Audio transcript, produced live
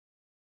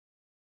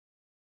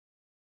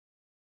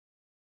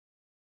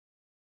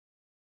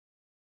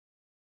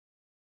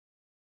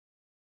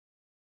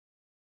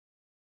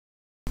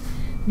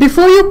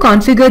Before you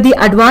configure the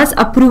advanced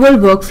approval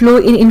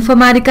workflow in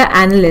Informatica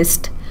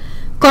Analyst,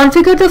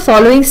 configure the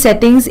following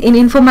settings in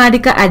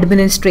Informatica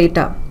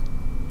Administrator.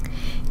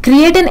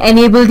 Create and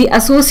enable the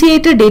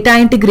associated data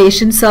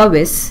integration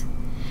service.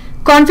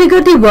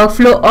 Configure the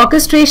workflow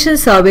orchestration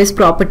service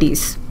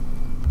properties.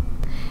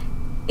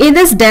 In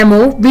this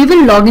demo, we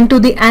will log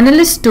into the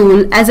Analyst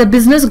tool as a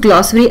business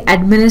glossary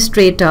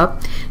administrator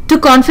to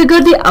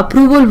configure the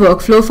approval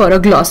workflow for a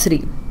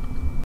glossary.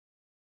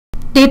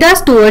 Data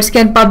stewards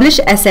can publish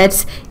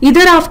assets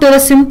either after a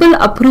simple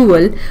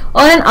approval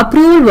or an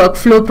approval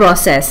workflow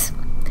process.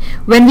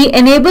 When we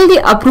enable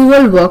the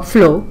approval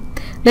workflow,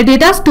 the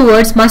data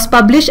stewards must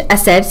publish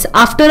assets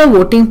after a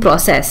voting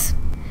process.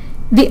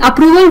 The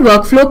approval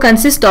workflow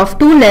consists of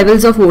two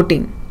levels of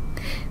voting.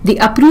 The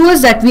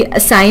approvers that we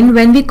assign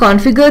when we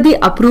configure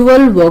the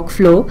approval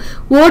workflow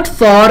vote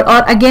for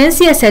or against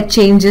the asset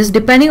changes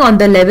depending on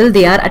the level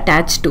they are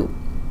attached to.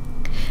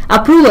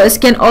 Approvers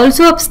can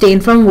also abstain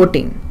from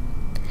voting.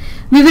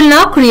 We will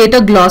now create a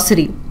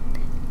glossary.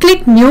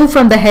 Click New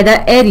from the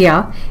header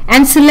area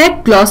and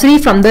select Glossary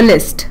from the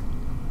list.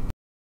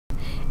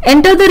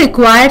 Enter the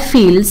required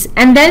fields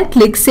and then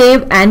click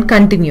Save and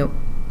Continue.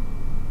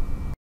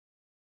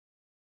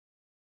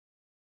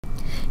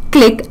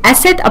 Click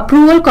Asset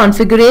Approval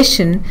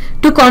Configuration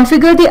to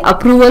configure the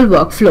approval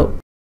workflow.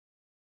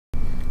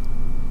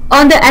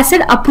 On the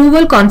Asset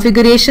Approval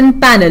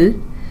Configuration panel,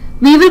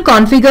 we will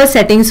configure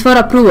settings for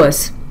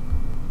approvers.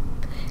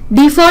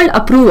 Default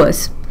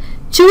approvers.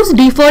 Choose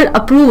default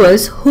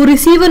approvers who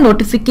receive a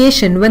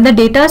notification when the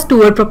data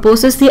steward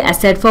proposes the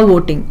asset for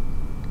voting.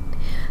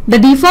 The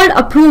default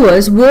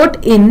approvers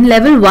vote in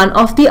level 1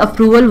 of the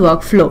approval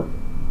workflow.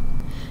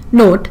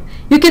 Note,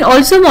 you can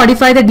also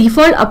modify the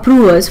default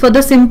approvers for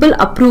the simple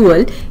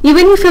approval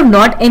even if you have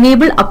not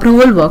enabled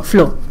approval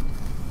workflow.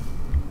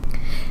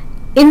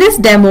 In this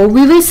demo,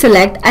 we will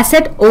select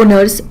asset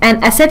owners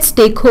and asset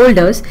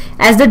stakeholders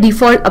as the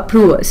default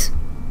approvers.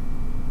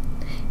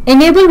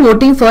 Enable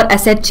voting for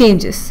asset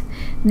changes.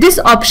 This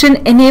option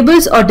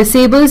enables or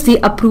disables the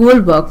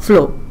approval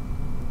workflow.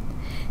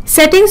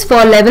 Settings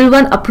for level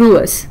 1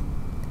 approvers.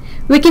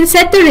 We can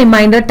set the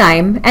reminder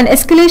time and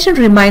escalation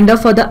reminder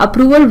for the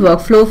approval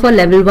workflow for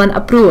level 1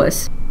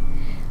 approvers.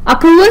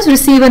 Approvers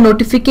receive a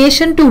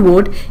notification to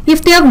vote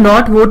if they have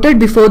not voted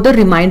before the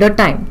reminder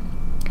time.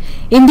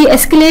 In the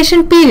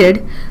escalation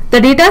period, the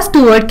data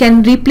steward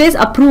can replace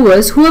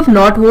approvers who have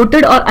not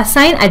voted or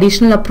assign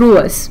additional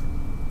approvers.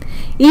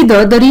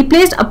 Either the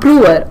replaced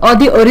approver or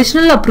the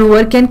original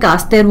approver can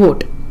cast their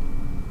vote.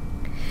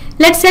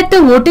 Let's set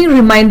the voting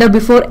reminder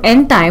before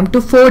end time to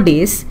 4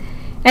 days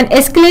and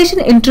escalation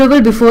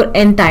interval before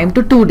end time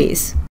to 2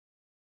 days.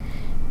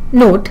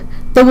 Note,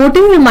 the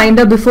voting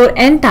reminder before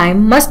end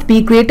time must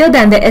be greater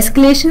than the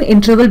escalation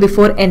interval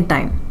before end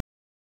time.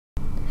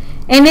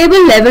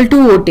 Enable level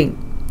 2 voting.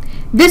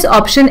 This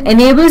option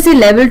enables the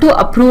level 2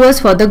 approvers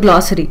for the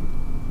glossary.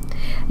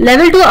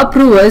 Level 2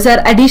 approvers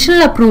are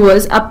additional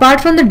approvers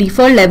apart from the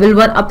default level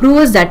 1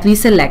 approvers that we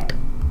select.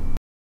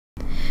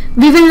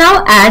 We will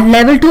now add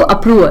level 2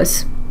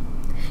 approvers.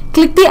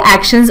 Click the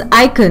Actions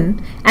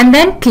icon and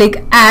then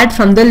click Add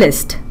from the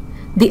list.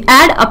 The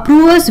Add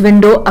Approvers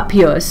window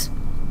appears.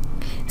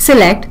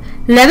 Select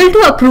level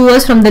 2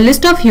 approvers from the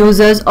list of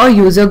users or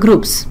user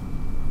groups.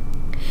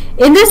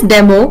 In this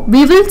demo,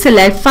 we will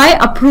select 5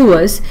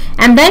 approvers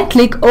and then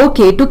click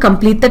OK to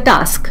complete the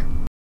task.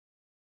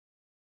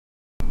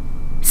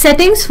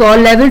 Settings for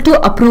level 2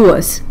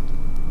 approvers.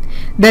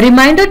 The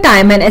reminder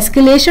time and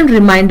escalation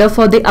reminder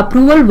for the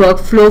approval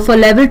workflow for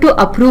level 2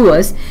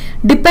 approvers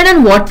depend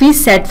on what we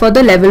set for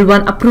the level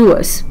 1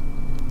 approvers.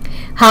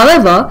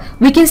 However,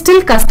 we can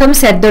still custom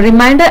set the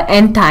reminder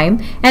end time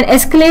and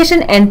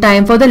escalation end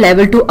time for the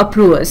level 2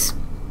 approvers.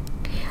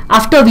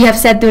 After we have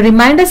set the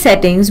reminder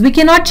settings, we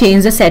cannot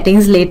change the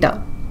settings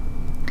later.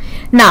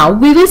 Now,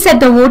 we will set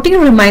the voting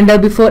reminder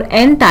before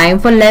end time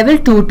for level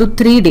 2 to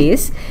 3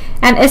 days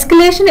and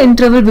escalation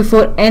interval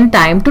before end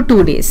time to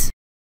 2 days.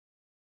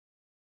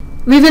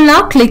 We will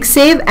now click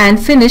Save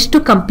and Finish to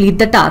complete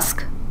the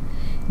task.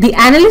 The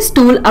Analyst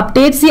tool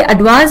updates the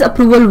advanced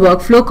approval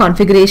workflow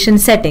configuration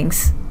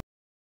settings.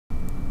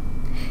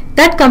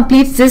 That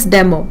completes this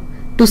demo.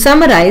 To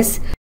summarize,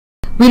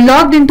 we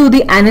logged into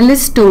the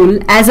Analyst tool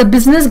as a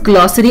business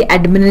glossary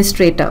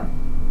administrator.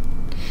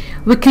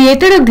 We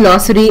created a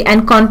glossary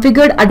and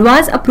configured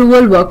advanced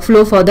approval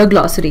workflow for the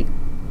glossary.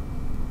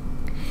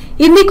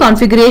 In the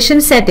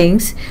configuration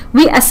settings,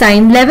 we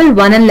assigned level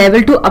 1 and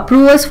level 2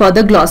 approvers for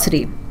the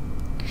glossary.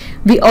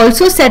 We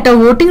also set a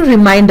voting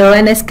reminder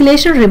and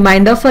escalation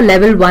reminder for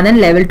level 1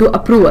 and level 2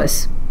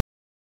 approvers.